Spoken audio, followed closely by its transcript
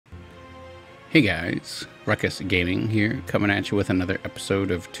Hey guys, Ruckus Gaming here, coming at you with another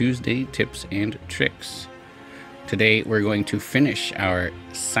episode of Tuesday Tips and Tricks. Today we're going to finish our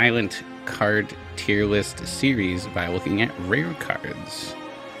silent card tier list series by looking at rare cards.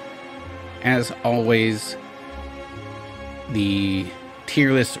 As always, the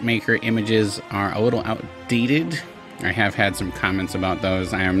tier list maker images are a little outdated. I have had some comments about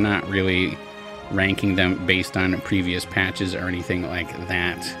those. I am not really ranking them based on previous patches or anything like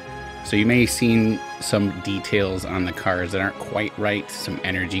that. So you may have seen some details on the cards that aren't quite right, some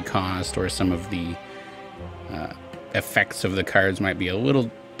energy cost or some of the effects of the cards might be a little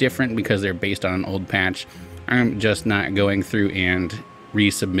different because they're based on an old patch. I'm just not going through and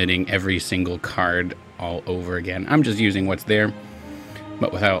resubmitting every single card all over again. I'm just using what's there.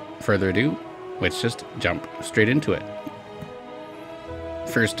 But without further ado, let's just jump straight into it.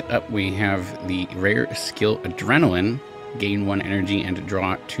 First up, we have the rare skill Adrenaline. Gain 1 energy and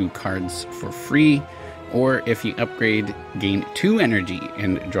draw 2 cards for free, or if you upgrade, gain 2 energy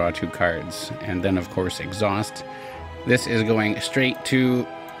and draw 2 cards. And then of course Exhaust. This is going straight to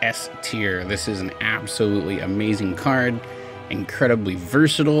S tier. This is an absolutely amazing card, incredibly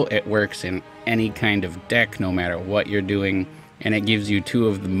versatile. It works in any kind of deck, no matter what you're doing, and it gives you 2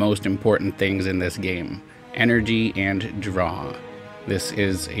 of the most important things in this game: energy and draw. This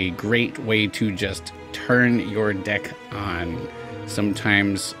is a great way to just turn your deck on.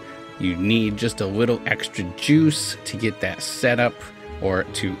 Sometimes you need just a little extra juice to get that set up or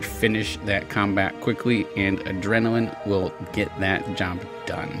to finish that combat quickly, and Adrenaline will get that job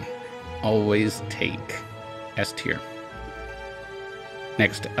done. Always take S tier.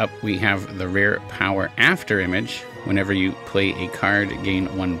 Next up, we have the rare Power After image. Whenever you play a card, gain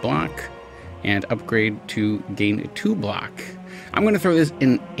 1 block and upgrade to gain 2 block. I'm going to throw this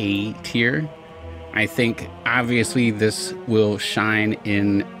in A tier. I think obviously this will shine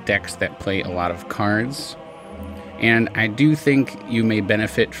in decks that play a lot of cards, and I do think you may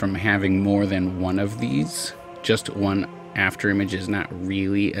benefit from having more than one of these. Just 1 after image is not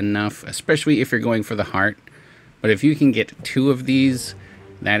really enough, especially if you're going for the heart. But if you can get 2 of these,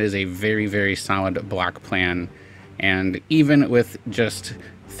 that is a very, very solid block plan. And even with just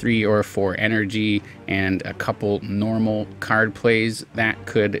 3 or 4 energy and a couple normal card plays, that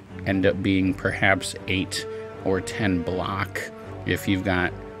could end up being perhaps 8 or 10 block if you've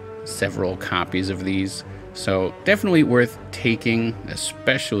got several copies of these. So definitely worth taking,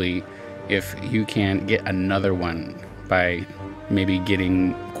 especially if you can get another one by maybe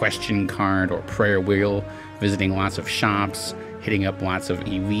getting Question Card or Prayer Wheel, visiting lots of shops, hitting up lots of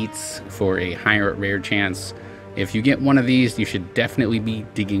elites for a higher rare chance. If you get one of these, you should definitely be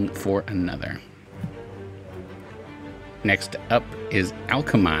digging for another. Next up is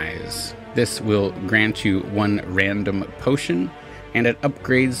Alchemize. This will grant you 1 random potion, and it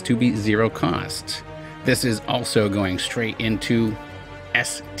upgrades to be 0 cost. This is also going straight into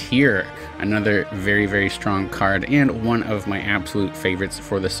S tier. Another very, very strong card, and one of my absolute favorites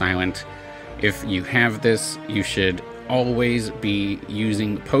for the silent. If you have this, you should always be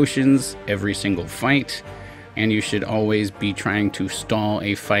using potions every single fight. And you should always be trying to stall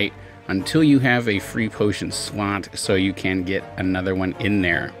a fight until you have a free potion slot so you can get another one in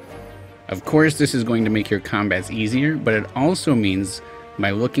there. Of course, this is going to make your combats easier, but it also means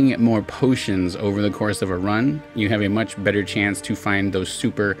by looking at more potions over the course of a run, you have a much better chance to find those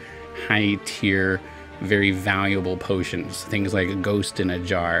super high tier, very valuable potions. Things like a Ghost in a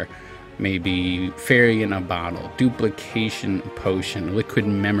Jar, maybe Fairy in a Bottle, Duplication Potion, Liquid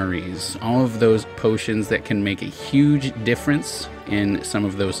Memories, all of those potions that can make a huge difference in some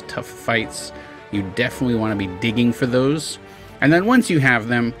of those tough fights. You definitely want to be digging for those. And then once you have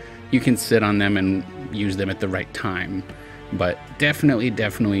them, you can sit on them and use them at the right time. But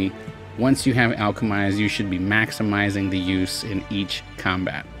definitely, once you have Alchemize, you should be maximizing the use in each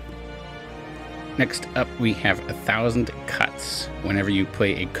combat. Next up, we have 1,000 Cuts. Whenever you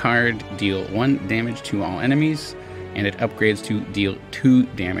play a card, deal 1 damage to all enemies, and it upgrades to deal 2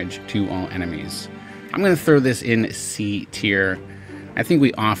 damage to all enemies. I'm going to throw this in C tier. I think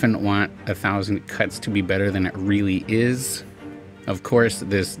we often want 1,000 Cuts to be better than it really is. Of course,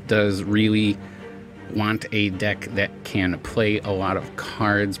 this does really want a deck that can play a lot of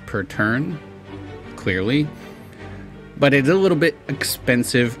cards per turn, clearly. But it's a little bit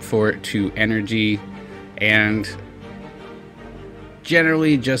expensive for 2 energy, and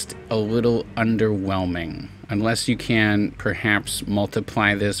generally just a little underwhelming. Unless you can perhaps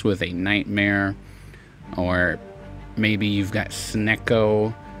multiply this with a Nightmare, or maybe you've got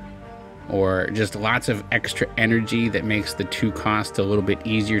Snecko, or just lots of extra energy that makes the 2 cost a little bit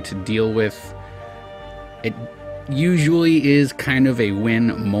easier to deal with. It usually is kind of a win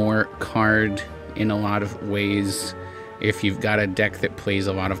more card in a lot of ways. If you've got a deck that plays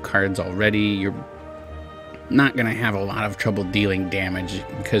a lot of cards already, you're not going to have a lot of trouble dealing damage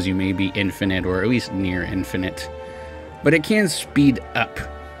because you may be infinite or at least near infinite. But it can speed up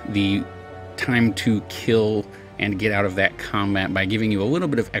the time to kill and get out of that combat by giving you a little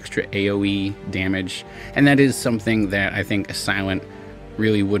bit of extra AoE damage. And that is something that I think Silent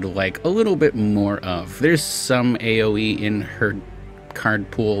really would like a little bit more of. There's some AoE in her card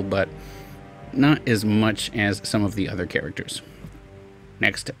pool, but not as much as some of the other characters.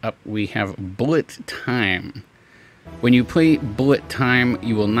 Next up, we have Bullet Time. When you play Bullet Time,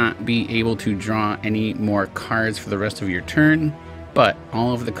 you will not be able to draw any more cards for the rest of your turn, but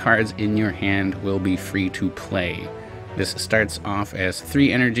all of the cards in your hand will be free to play. This starts off as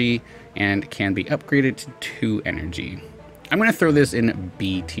 3 energy and can be upgraded to 2 energy. I'm going to throw this in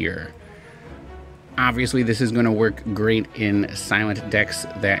B tier. Obviously, this is going to work great in Silent decks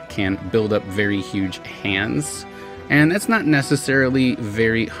that can build up very huge hands, and that's not necessarily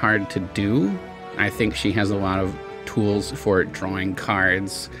very hard to do. I think she has a lot of tools for drawing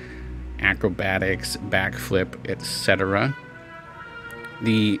cards, acrobatics, backflip, etc.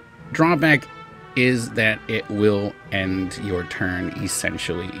 The drawback is that it will end your turn,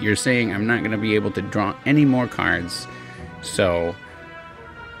 essentially. You're saying, I'm not going to be able to draw any more cards, so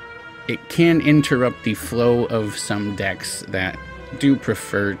it can interrupt the flow of some decks that do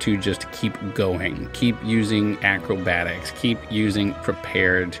prefer to just keep going, keep using acrobatics, keep using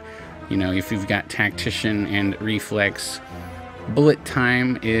prepared. You know, if you've got tactician and reflex, Bullet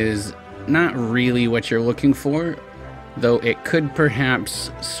Time is not really what you're looking for, though it could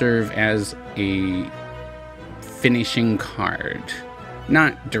perhaps serve as a finishing card.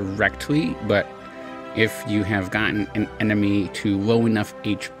 Not directly, but if you have gotten an enemy to low enough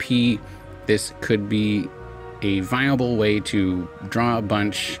HP, this could be a viable way to draw a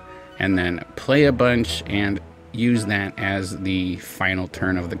bunch and then play a bunch and use that as the final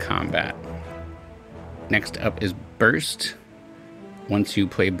turn of the combat. Next up is Burst. Once you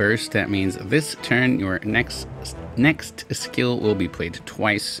play Burst, that means this turn your next skill will be played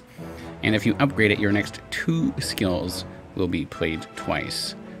twice, and if you upgrade it, your next 2 skills will be played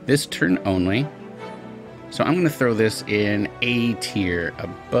twice. This turn only. So I'm going to throw this in A tier,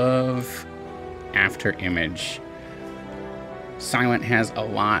 above After Image. Silent has a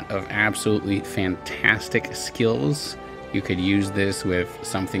lot of absolutely fantastic skills. You could use this with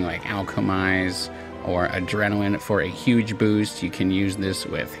something like Alchemize or Adrenaline for a huge boost. You can use this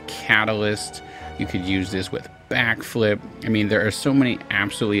with Catalyst. You could use this with Backflip. I mean, there are so many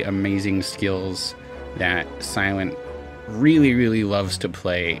absolutely amazing skills that Silent really loves to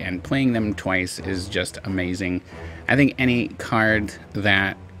play, and playing them twice is just amazing. I think any card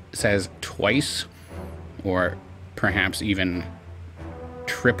that says twice, or perhaps even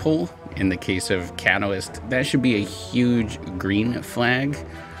triple in the case of Catalyst, that should be a huge green flag.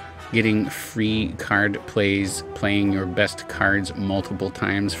 Getting free card plays, playing your best cards multiple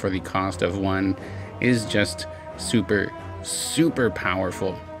times for the cost of 1 is just super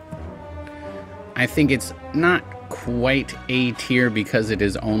powerful. I think it's not quite A tier because it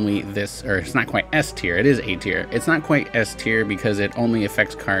is only this, or it's not quite S tier, it is A tier. It's not quite S tier because it only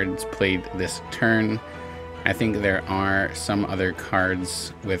affects cards played this turn. I think there are some other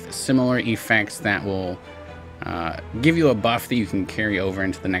cards with similar effects that will give you a buff that you can carry over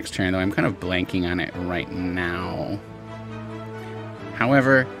into the next turn, though I'm kind of blanking on it right now.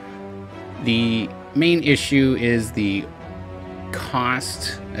 However, the main issue is the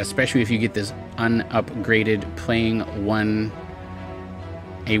cost, especially if you get this unupgraded, playing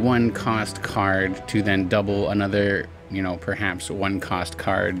a 1 cost card to then double another, you know, perhaps 1 cost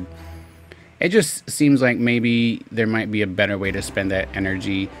card. It just seems like maybe there might be a better way to spend that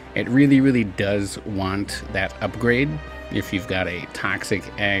energy. It really does want that upgrade. If you've got a Toxic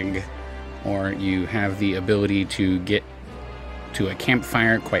Egg, or you have the ability to get to a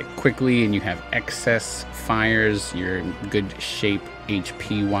campfire quite quickly and you have excess fires, you're in good shape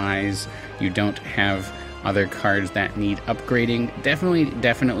HP wise, you don't have other cards that need upgrading,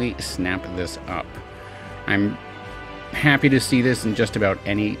 definitely snap this up. I'm happy to see this in just about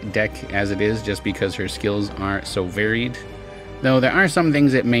any deck as it is, just because her skills are so varied. Though there are some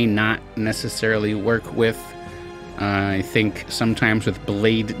things it may not necessarily work with. I think sometimes with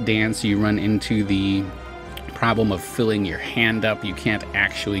Blade Dance you run into the problem of filling your hand up. You can't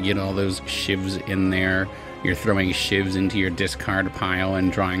actually get all those shivs in there. You're throwing shivs into your discard pile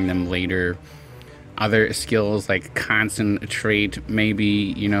and drawing them later. Other skills like Concentrate, maybe,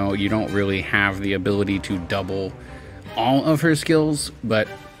 you know, you don't really have the ability to double all of her skills, but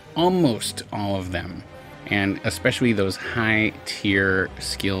almost all of them. and especially those high tier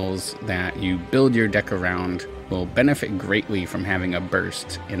skills that you build your deck around will benefit greatly from having a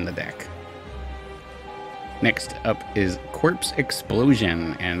burst in the deck. Next up is Corpse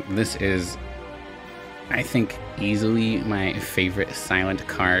Explosion, and this is, I think, easily my favorite silent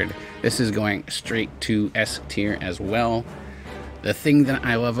card. This is going straight to S tier as well. The thing that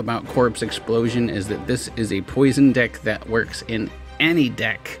I love about Corpse Explosion is that this is a poison deck that works in any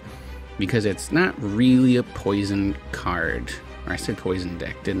deck, because it's not really a poison card. Or I said poison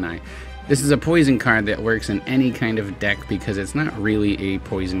deck, didn't I? This is a poison card that works in any kind of deck because it's not really a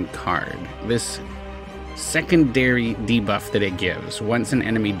poison card. This secondary debuff that it gives, once an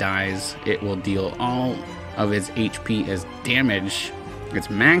enemy dies, it will deal all of its HP as damage, its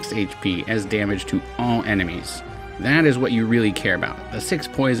max HP as damage to all enemies. That is what you really care about. The 6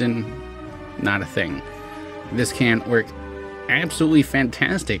 poison, not a thing. This can work absolutely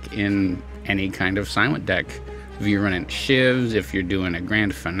fantastic in any kind of silent deck. If you're running shivs, if you're doing a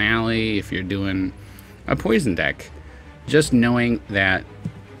grand finale, if you're doing a poison deck, just knowing that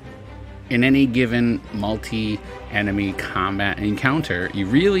in any given multi-enemy combat encounter, you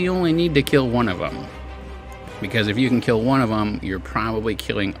really only need to kill one of them. Because if you can kill one of them, you're probably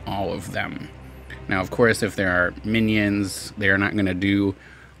killing all of them. Now, of course, if there are minions, they're not going to do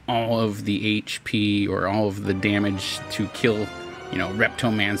all of the HP or all of the damage to kill, you know,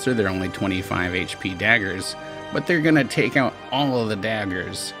 Reptomancer. They're only 25 HP daggers, but they're going to take out all of the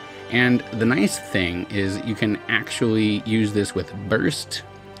daggers. And the nice thing is you can actually use this with Burst,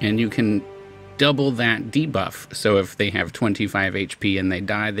 and you can double that debuff. So if they have 25 HP and they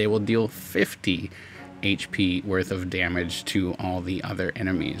die, they will deal 50 HP worth of damage to all the other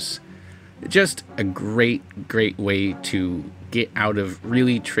enemies. Just a great way to get out of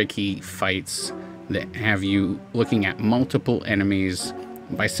really tricky fights that have you looking at multiple enemies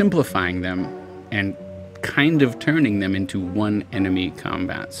by simplifying them and kind of turning them into one enemy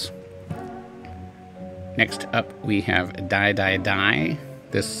combats. Next up, we have Die.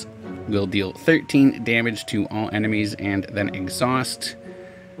 This will deal 13 damage to all enemies and then exhaust.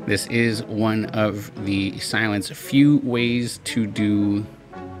 This is one of the silent's few ways to do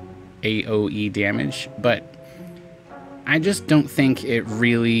AoE damage, but I just don't think it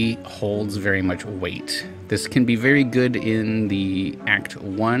really holds very much weight. This can be very good in the Act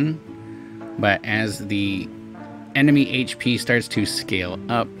 1, but as the enemy HP starts to scale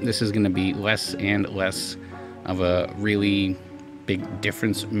up, this is going to be less and less of a really big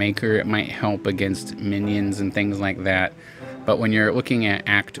difference maker. It might help against minions and things like that, but when you're looking at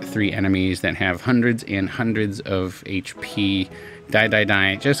Act 3 enemies that have hundreds and hundreds of HP,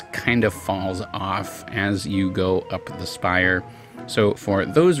 Die just kind of falls off as you go up the Spire. So for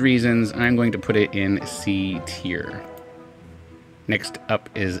those reasons, I'm going to put it in C tier. Next up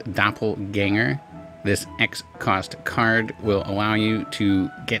is Doppelganger. This X cost card will allow you to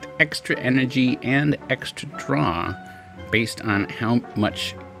get extra energy and extra draw based on how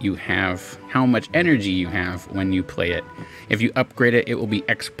much energy you have when you play it. If you upgrade it, it will be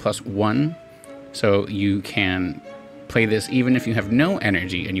X+1, so you can play this even if you have no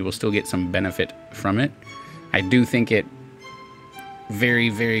energy and you will still get some benefit from it. I do think it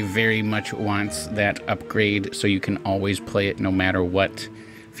very much wants that upgrade so you can always play it no matter what.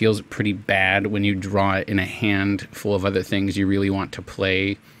 Feels pretty bad when you draw it in a hand full of other things you really want to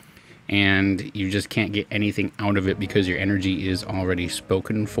play and you just can't get anything out of it because your energy is already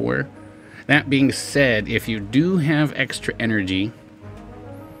spoken for. That being said, if you do have extra energy,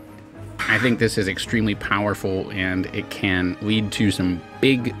 I think this is extremely powerful and it can lead to some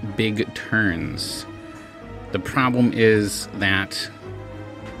big turns. The problem is that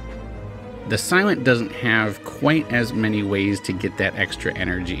the silent doesn't have quite as many ways to get that extra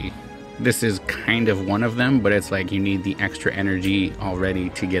energy. This is kind of one of them, but it's like you need the extra energy already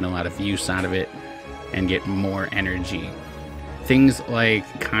to get a lot of use out of it and get more energy. Things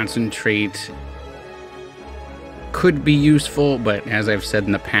like Concentrate could be useful, but as I've said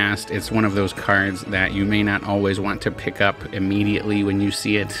in the past, it's one of those cards that you may not always want to pick up immediately when you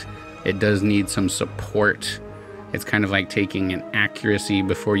see it. It does need some support. It's kind of like taking an accuracy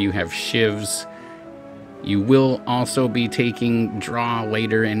before you have shivs. You will also be taking draw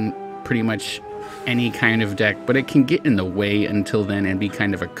later in pretty much any kind of deck, but it can get in the way until then and be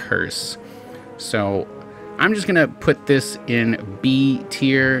kind of a curse. So I'm just gonna put this in B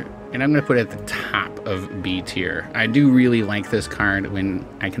tier, and I'm gonna put it at the top of B tier. I do really like this card when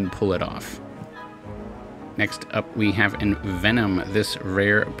I can pull it off. Next up, we have Envenom. This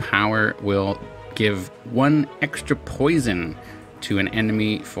rare power will give 1 extra poison to an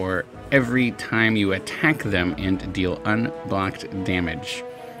enemy for every time you attack them and deal unblocked damage.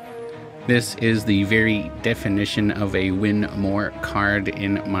 This is the very definition of a win more card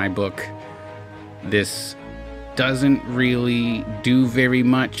in my book. This doesn't really do very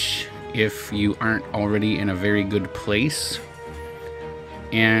much if you aren't already in a very good place.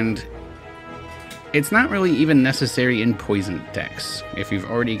 And it's not really even necessary in poison decks. If you've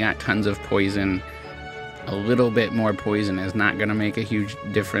already got tons of poison, a little bit more poison is not going to make a huge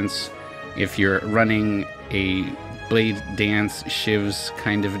difference. If you're running a Blade Dance Shivs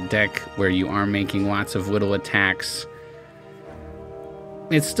kind of deck where you are making lots of little attacks,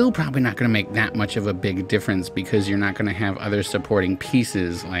 it's still probably not going to make that much of a big difference because you're not going to have other supporting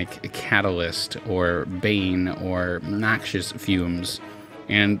pieces like Catalyst or Bane or Noxious Fumes.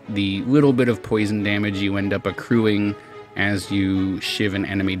 And the little bit of poison damage you end up accruing as you shiv an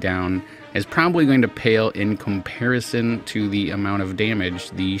enemy down is probably going to pale in comparison to the amount of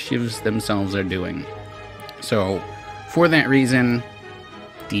damage the shivs themselves are doing. So, for that reason,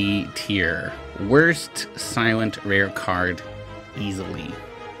 D tier. Worst silent rare card easily.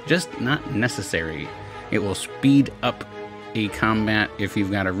 Just not necessary. It will speed up a combat if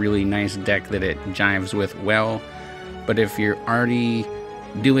you've got a really nice deck that it jives with well. But if you're already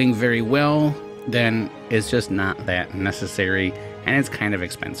doing very well, then it's just not that necessary, and it's kind of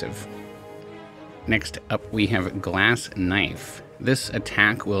expensive. Next up we have Glass Knife. This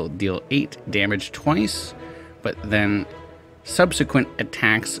attack will deal 8 damage twice, but then subsequent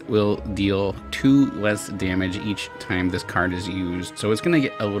attacks will deal 2 less damage each time this card is used, so it's going to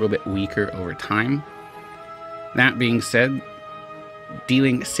get a little bit weaker over time. That being said,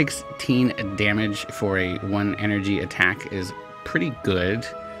 dealing 16 damage for a 1 energy attack is pretty good,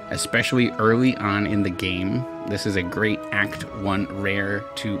 especially early on in the game. This is a great Act 1 rare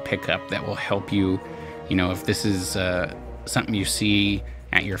to pick up that will help you, if this is something you see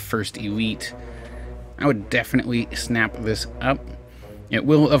at your first elite, I would definitely snap this up. It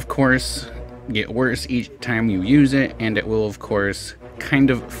will, of course, get worse each time you use it, and it will, of course, kind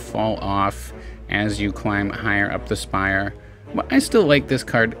of fall off as you climb higher up the Spire. But I still like this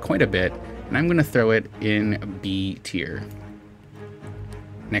card quite a bit, and I'm going to throw it in B tier.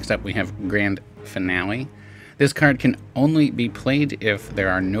 Next up, we have Grand Finale. This card can only be played if there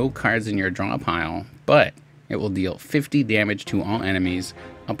are no cards in your draw pile, but it will deal 50 damage to all enemies,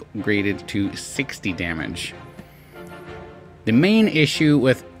 upgraded to 60 damage. The main issue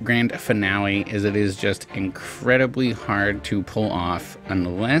with Grand Finale is it is just incredibly hard to pull off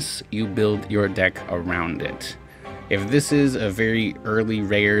unless you build your deck around it. If this is a very early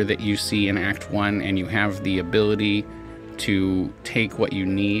rare that you see in Act 1 and you have the ability to take what you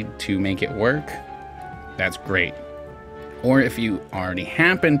need to make it work, that's great. Or if you already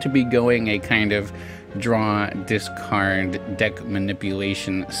happen to be going a kind of draw, discard, deck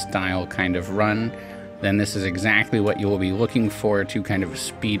manipulation style kind of run, then this is exactly what you will be looking for to kind of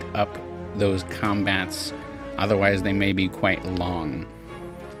speed up those combats. Otherwise, they may be quite long.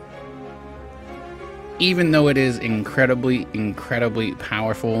 Even though it is incredibly, incredibly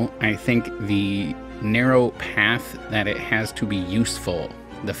powerful, I think the narrow path that it has to be useful,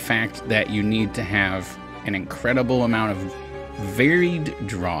 the fact that you need to have an incredible amount of varied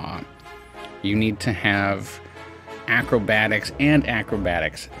draw, you need to have acrobatics and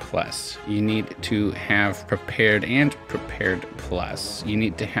acrobatics plus, you need to have prepared and prepared plus, you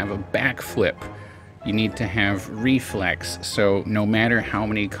need to have a backflip, you need to have reflex, so no matter how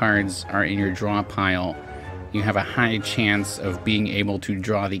many cards are in your draw pile, you have a high chance of being able to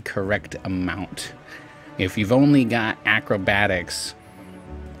draw the correct amount. If you've only got acrobatics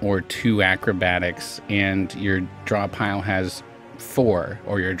or 2 acrobatics and your draw pile has 4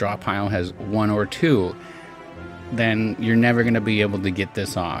 or your draw pile has 1 or 2, then you're never going to be able to get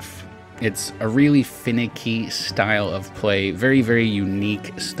this off. It's a really finicky style of play, very, very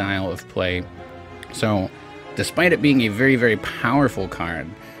unique style of play. So despite it being a very, very powerful card,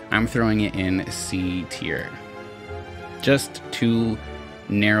 I'm throwing it in C tier. Just too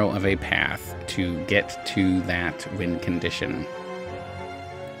narrow of a path to get to that win condition.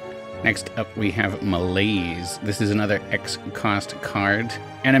 Next up we have Malaise. This is another X cost card.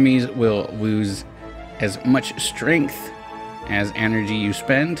 Enemies will lose as much strength as energy you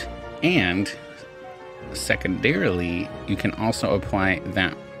spend, and secondarily, you can also apply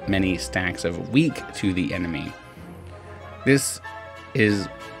that many stacks of weak to the enemy. This is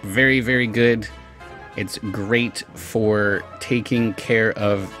very, very good. It's great for taking care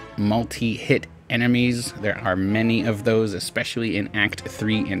of multi-hit enemies. There are many of those, especially in Act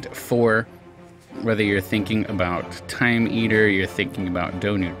 3 and 4. Whether you're thinking about Time Eater, you're thinking about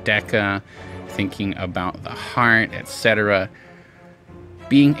Donu Deka, thinking about the Heart, etc.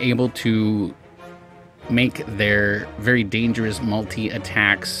 Being able to make their very dangerous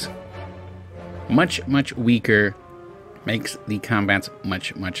multi-attacks much, much weaker makes the combats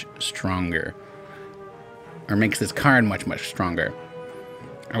much, much stronger. Or makes this card much, much stronger.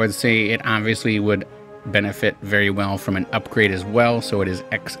 I would say it obviously would benefit very well from an upgrade as well, so it is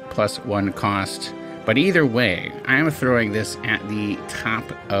X+1 cost. But either way, I'm throwing this at the top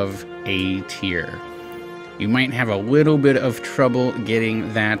of A tier. You might have a little bit of trouble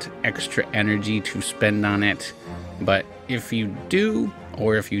getting that extra energy to spend on it, but if you do,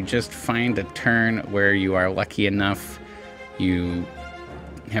 or if you just find a turn where you are lucky enough, you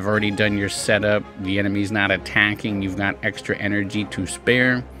have already done your setup, the enemy's not attacking, you've got extra energy to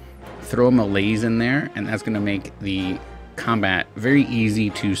spare, throw a malaise in there, and that's going to make the combat very easy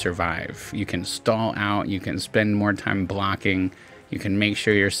to survive. You can stall out, you can spend more time blocking, you can make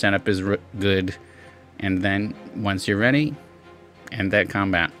sure your setup is good, and then once you're ready, end that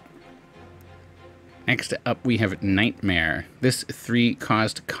combat. Next up we have Nightmare. This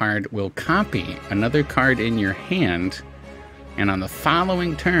 3-cost card will copy another card in your hand, and on the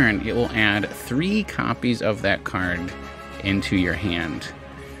following turn it will add 3 copies of that card into your hand.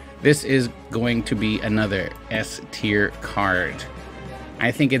 This is going to be another S tier card. I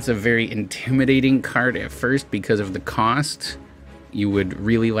think it's a very intimidating card at first because of the cost. You would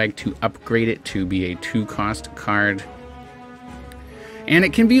really like to upgrade it to be a 2-cost card. And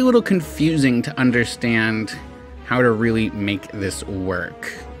it can be a little confusing to understand how to really make this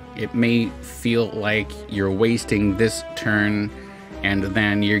work. It may feel like you're wasting this turn and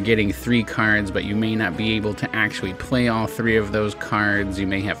then you're getting 3 cards, but you may not be able to actually play all 3 of those cards. You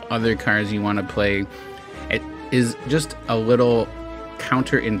may have other cards you want to play. It is just a little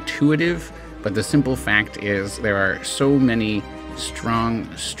counterintuitive, but the simple fact is there are so many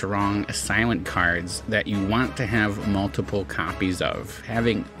strong silent cards that you want to have multiple copies of.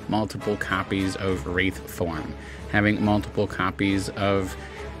 Having multiple copies of Wraith Form, having multiple copies of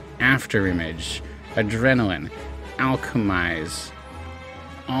Afterimage, Adrenaline, Alchemize,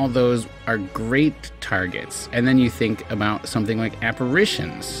 all those are great targets. And then you think about something like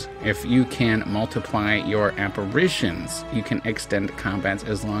Apparitions. If you can multiply your Apparitions, you can extend combats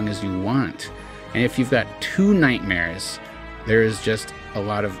as long as you want. And if you've got 2 Nightmares, there is just a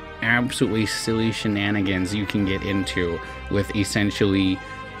lot of absolutely silly shenanigans you can get into with essentially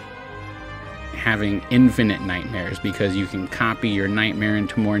having infinite Nightmares, because you can copy your Nightmare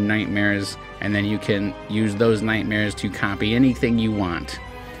into more Nightmares, and then you can use those Nightmares to copy anything you want.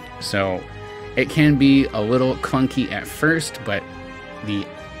 So it can be a little clunky at first, but the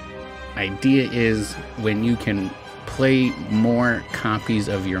idea is when you can play more copies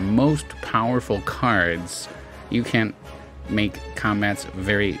of your most powerful cards, you can make combats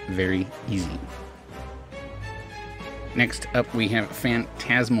very, very easy. Next up we have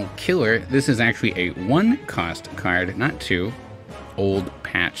Phantasmal Killer. This is actually a 1-cost card, not 2. Old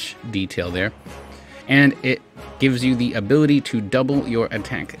patch detail there. And it gives you the ability to double your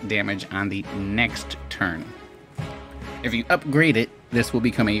attack damage on the next turn. If you upgrade it, this will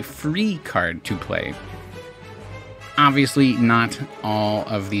become a free card to play. Obviously, not all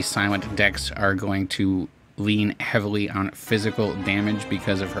of the silent decks are going to lean heavily on physical damage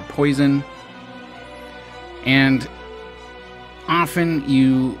because of her poison. And often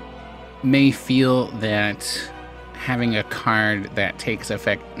you may feel that having a card that takes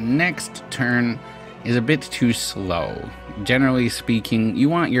effect next turn is a bit too slow. Generally speaking, you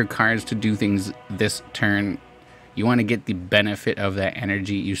want your cards to do things this turn. You want to get the benefit of that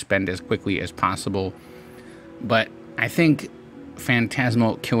energy you spend as quickly as possible. But I think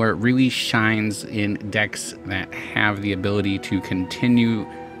Phantasmal Killer really shines in decks that have the ability to continue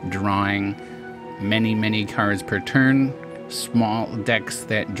drawing many cards per turn, small decks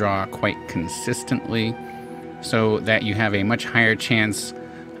that draw quite consistently, so that you have a much higher chance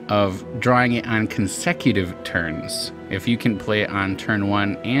of drawing it on consecutive turns. If you can play it on turn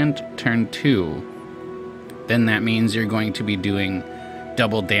 1 and turn 2, then that means you're going to be doing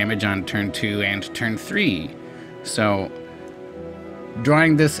double damage on turn 2 and turn 3. So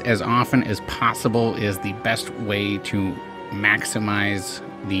drawing this as often as possible is the best way to maximize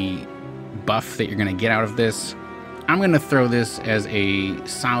the buff that you're going to get out of this. I'm going to throw this as a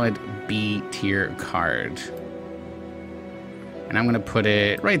solid B tier card. And I'm going to put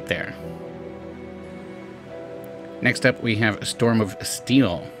it right there. Next up we have Storm of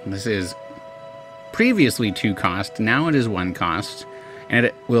Steel. This is previously 2 cost, now it is 1 cost. And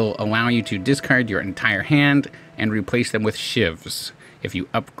it will allow you to discard your entire hand and replace them with shivs. If you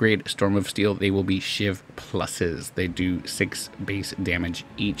upgrade Storm of Steel, they will be Shiv pluses. They do 6 base damage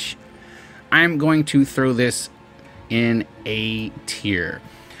each. I'm going to throw this in A tier.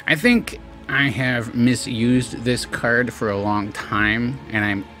 I think I have misused this card for a long time, and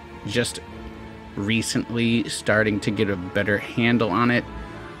I'm just recently starting to get a better handle on it.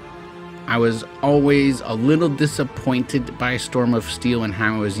 I was always a little disappointed by Storm of Steel and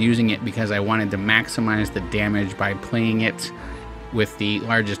how I was using it because I wanted to maximize the damage by playing it with the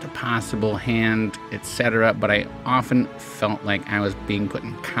largest possible hand, etc. But I often felt like I was being put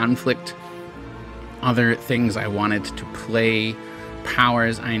in conflict. Other things I wanted to play,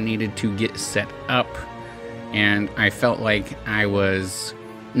 powers I needed to get set up, and I felt like I was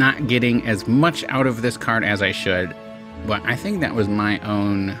not getting as much out of this card as I should. But I think that was my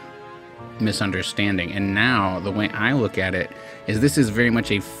own misunderstanding, and now the way I look at it is this is very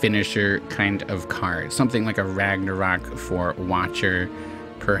much a finisher kind of card, something like a Ragnarok for Watcher,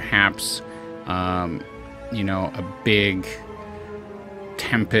 perhaps you know, a big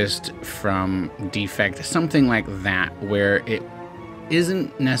Tempest from Defect, something like that, where it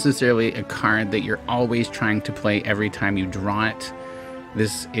isn't necessarily a card that you're always trying to play every time you draw it.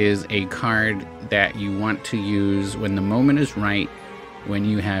 This is a card that you want to use when the moment is right, when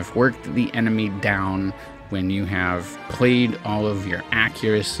you have worked the enemy down, when you have played all of your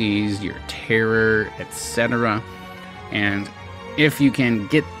accuracies, your terror, etc. And if you can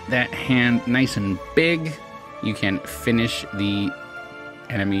get that hand nice and big, you can finish the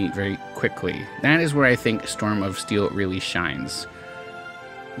enemy very quickly. That is where I think Storm of Steel really shines.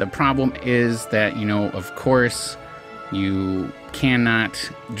 The problem is that, you know, of course, you cannot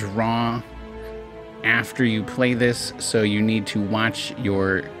draw after you play this, so you need to watch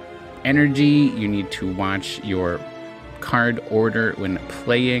your energy, you need to watch your card order when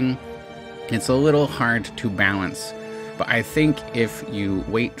playing. It's a little hard to balance, but I think if you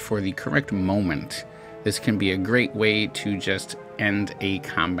wait for the correct moment, this can be a great way to just end a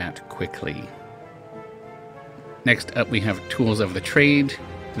combat quickly. Next up, we have Tools of the Trade.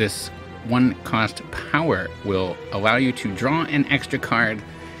 This 1-cost power will allow you to draw an extra card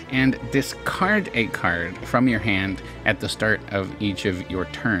and discard a card from your hand at the start of each of your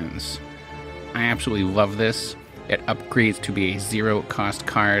turns. I absolutely love this. It upgrades to be a 0-cost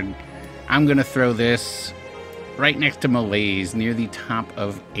card. I'm gonna throw this right next to Malaise, near the top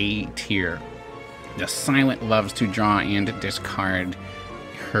of A tier. The Silent loves to draw and discard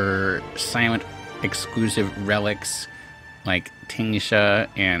her Silent exclusive relics like Tingsha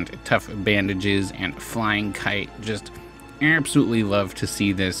and Tough Bandages and Flying Kite. Just absolutely love to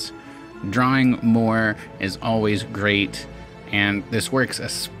see this. Drawing more is always great, and this works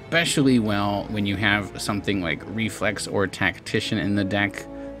especially well when you have something like Reflex or Tactician in the deck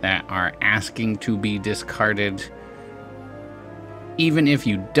that are asking to be discarded. Even if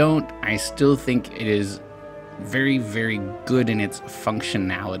you don't, I still think it is very, very good in its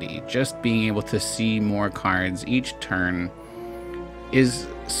functionality. Just being able to see more cards each turn is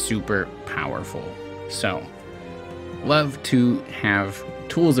super powerful. So, love to have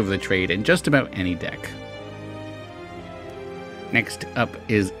Tools of the Trade in just about any deck. Next up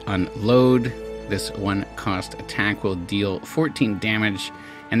is Unload. This 1-cost attack will deal 14 damage,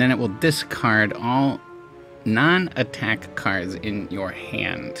 and then it will discard all non-attack cards in your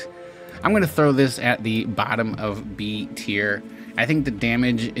hand. I'm going to throw this at the bottom of B tier. I think the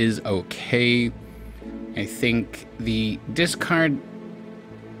damage is okay. I think the discard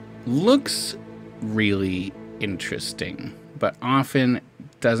looks really interesting, but often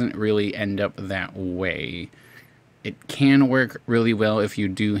doesn't really end up that way. It can work really well if you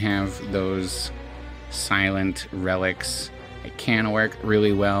do have those Silent relics. It can work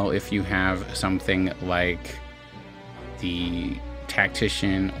really well if you have something like the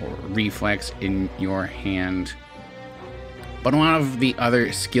Tactician or Reflex in your hand. But a lot of the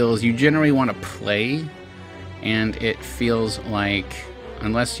other skills you generally want to play, and it feels like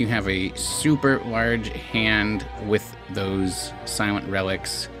unless you have a super large hand with those Silent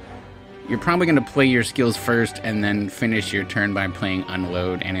relics, you're probably going to play your skills first and then finish your turn by playing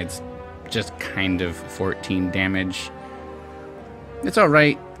Unload, and it's just kind of 14 damage. It's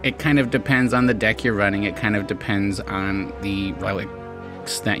alright. It kind of depends on the deck you're running. It kind of depends on the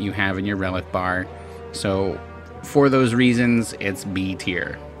relics that you have in your relic bar. So for those reasons, it's B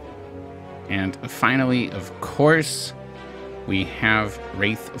tier. And finally, of course, we have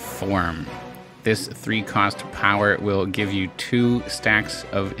Wraith Form. This 3-cost power will give you 2 stacks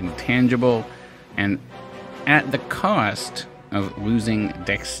of intangible, and at the cost of losing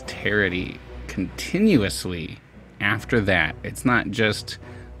dexterity continuously after that. It's not just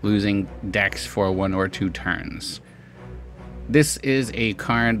losing dex for 1 or 2 turns. This is a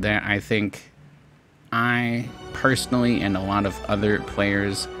card that I think I personally and a lot of other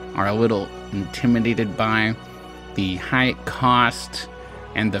players are a little intimidated by. The high cost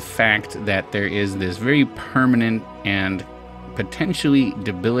and the fact that there is this very permanent and potentially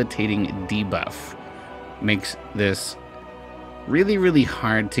debilitating debuff makes this really, really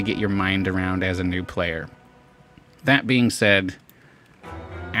hard to get your mind around as a new player. That being said,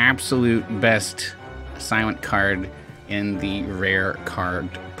 absolute best silent card in the rare card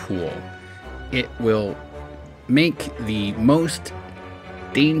pool. It will make the most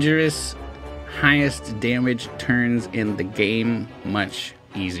dangerous, highest damage turns in the game much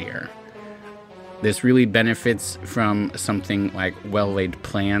easier. This really benefits from something like well-laid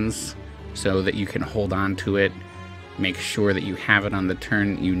plans so that you can hold on to it, make sure that you have it on the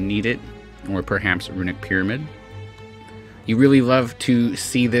turn you need it, or perhaps Runic Pyramid. You really love to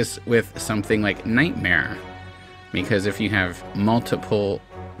see this with something like Nightmare, because if you have multiple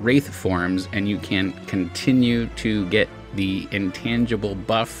Wraith forms and you can continue to get the intangible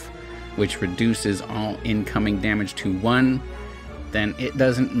buff, which reduces all incoming damage to 1, then it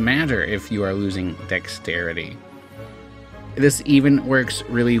doesn't matter if you are losing dexterity. This even works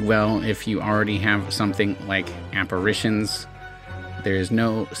really well if you already have something like apparitions. There is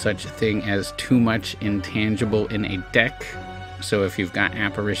no such thing as too much intangible in a deck, so if you've got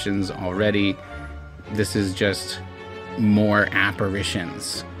apparitions already, this is just more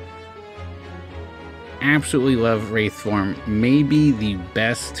apparitions. Absolutely love Wraith form. Maybe the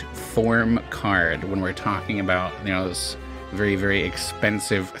best form card when we're talking about, you know, those very, very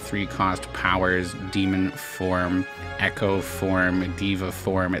expensive 3-cost powers, demon form, echo form, diva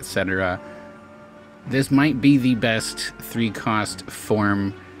form, etc. This might be the best 3-cost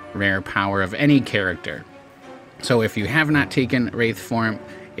form rare power of any character. So if you have not taken Wraith form,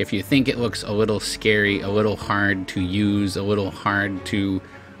 if you think it looks a little scary, a little hard to use, a little hard to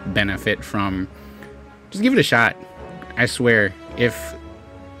benefit from, just give it a shot. I swear, if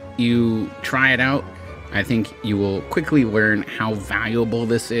you try it out, I think you will quickly learn how valuable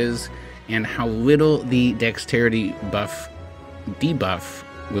this is and how little the dexterity debuff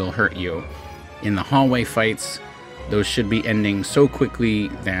will hurt you. In the hallway fights, those should be ending so quickly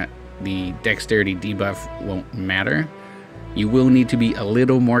that the dexterity debuff won't matter. You will need to be a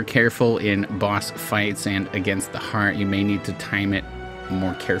little more careful in boss fights and against the heart. You may need to time it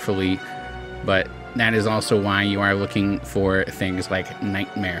more carefully, but that is also why you are looking for things like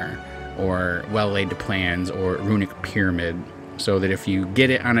Nightmare or well-laid plans or Runic Pyramid, so that if you get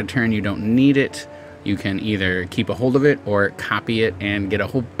it on a turn you don't need it, you can either keep a hold of it or copy it and get a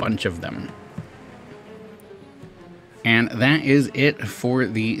whole bunch of them. And that is it for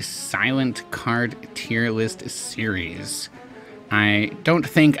the Silent Card Tier List series. I don't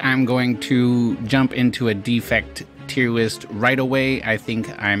think I'm going to jump into a defect tier list right away. I think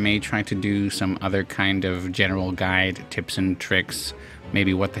I may try to do some other kind of general guide, tips and tricks,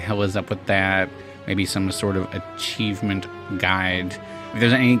 maybe what the hell is up with that, maybe some sort of achievement guide. If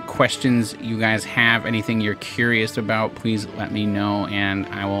there's any questions you guys have, anything you're curious about, please let me know and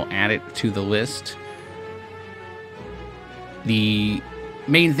I will add it to the list. The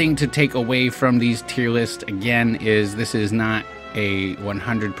main thing to take away from these tier lists, again, is this is not a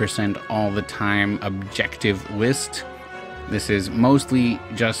 100% all the time objective list. This is mostly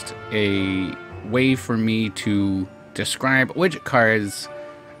just a way for me to describe which cards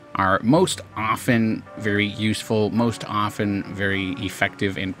are most often very useful, most often very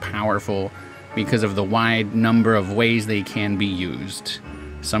effective and powerful because of the wide number of ways they can be used.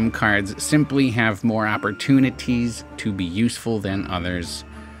 Some cards simply have more opportunities to be useful than others.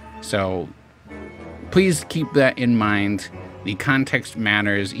 So please keep that in mind. The context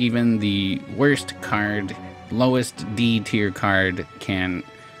matters. Even the worst card, lowest D tier card, can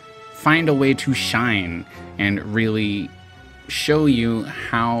find a way to shine and really show you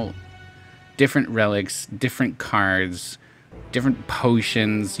how different relics, different cards, different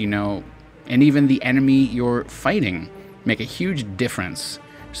potions, you know, and even the enemy you're fighting make a huge difference.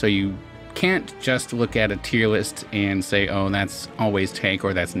 So you can't just look at a tier list and say, oh, that's always take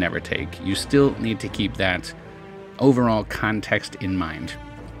or that's never take. You still need to keep that overall context in mind.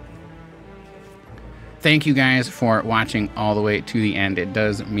 Thank you guys for watching all the way to the end. It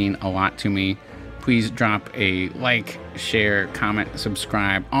does mean a lot to me. Please drop a like, share, comment,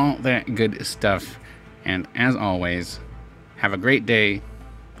 subscribe, all that good stuff. And as always, have a great day.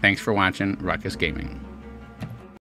 Thanks for watching Ruckus Gaming.